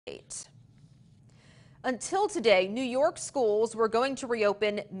Until today, New York schools were going to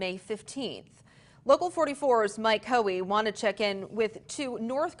reopen May 15th. Local 44's Mike Hoey wanted to check in with two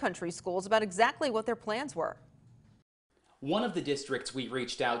North Country schools about exactly what their plans were. One of the districts we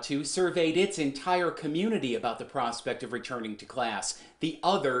reached out to surveyed its entire community about the prospect of returning to class. The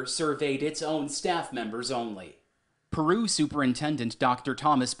other surveyed its own staff members only. Peru Superintendent Dr.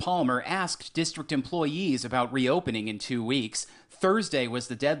 Thomas Palmer asked district employees about reopening in 2 weeks. Thursday was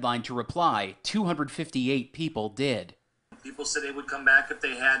the deadline to reply. 258 people did. People said they would come back if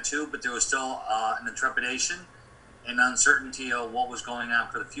they had to, but there was still an trepidation and uncertainty of what was going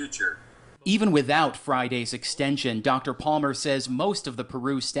on for the future. Even without Friday's extension, Dr. Palmer says most of the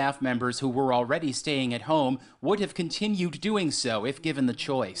Peru staff members who were already staying at home would have continued doing so if given the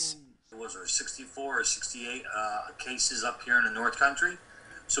choice. Was there 64 or 68 cases up here in the North Country?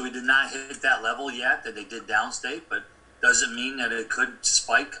 So we did not hit that level yet that they did downstate, but doesn't mean that it could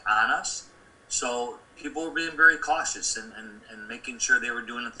spike on us. So people were being very cautious and making sure they were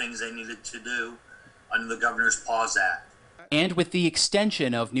doing the things they needed to do under the Governor's Pause Act. And with the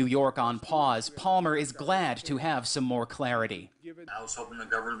extension of New York on pause, Palmer is glad to have some more clarity. I was hoping the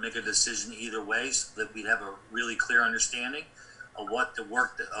governor would make a decision either way so that we'd have a really clear understanding of what the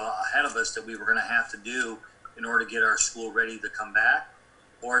work ahead of us that we were going to have to do in order to get our school ready to come back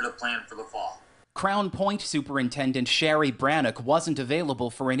or to plan for the fall. Crown Point Superintendent Sherry Brannock wasn't available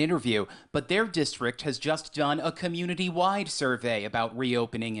for an interview, but their district has just done a community-wide survey about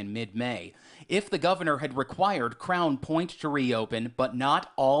reopening in mid-May. If the governor had required Crown Point to reopen, but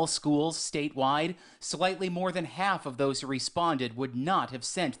not all schools statewide, slightly more than half of those who responded would not have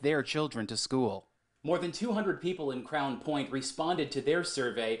sent their children to school. More than 200 people in Crown Point responded to their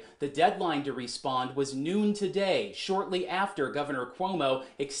survey. The deadline to respond was noon today, shortly after Governor Cuomo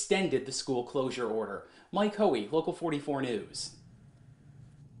extended the school closure order. Mike Hoey, Local 44 News.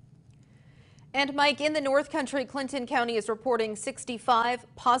 And Mike, in the North Country, Clinton County is reporting 65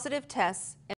 positive tests.